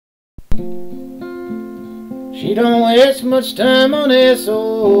She don't waste much time on this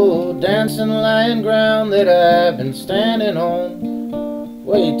old dancing lying ground that I've been standing on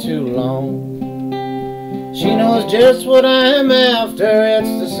way too long. She knows just what I'm after. It's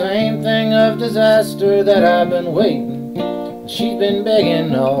the same thing of disaster that I've been waiting, she's been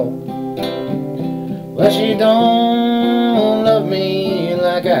begging on. Well, she don't love me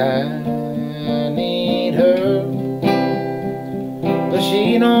like I need her, but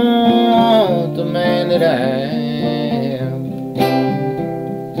she don't want the man that I am.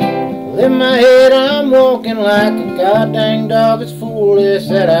 Well, in my head I'm walking like a goddamn dog. It's foolish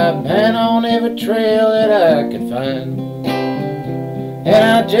that I ban on every trail that I could find, and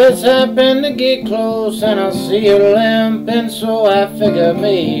I just happen to get close and I'll see her limping, so I figure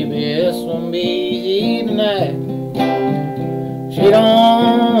maybe this won't be tonight. She don't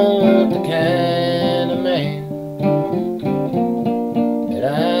want the kind of man that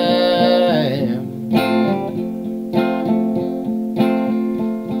I am.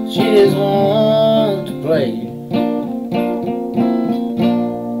 She just wants to play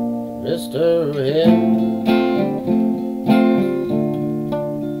the rest of her head.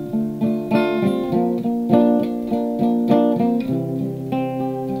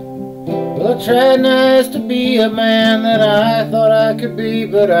 Well, I tried nice to be a man that I thought I could be,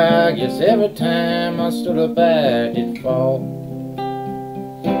 but I guess every time I stood up I did fall.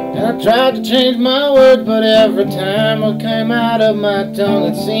 And I tried to change my words, but every time it came out of my tongue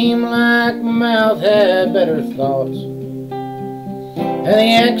it seemed like my mouth had better thoughts, and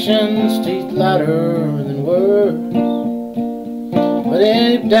the actions teeth lighter than words. But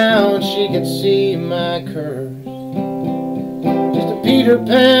deep down she could see my curves. Peter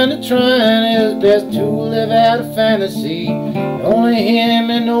Pan trying his best to live out a fantasy, only him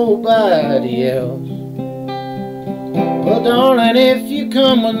and nobody else. Well, darling, if you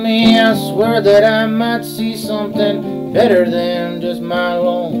come with me, I swear that I might see something better than just my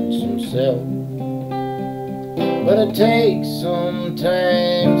lonesome self. But it takes some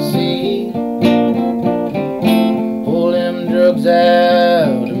time to see, pull them drugs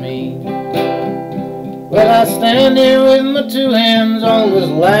out of me. Well, I stand here with my two hands on this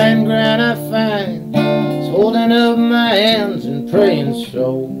lying ground I find, it's holding up my hands and praying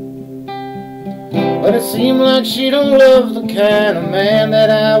so. But it seems like she don't love the kind of man that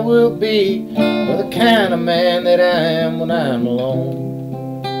I will be, or the kind of man that I am when I'm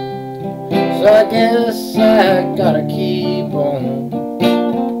alone. So I guess I gotta keep on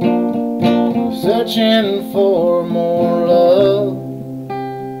searching for more love,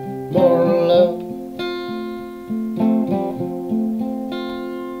 more love.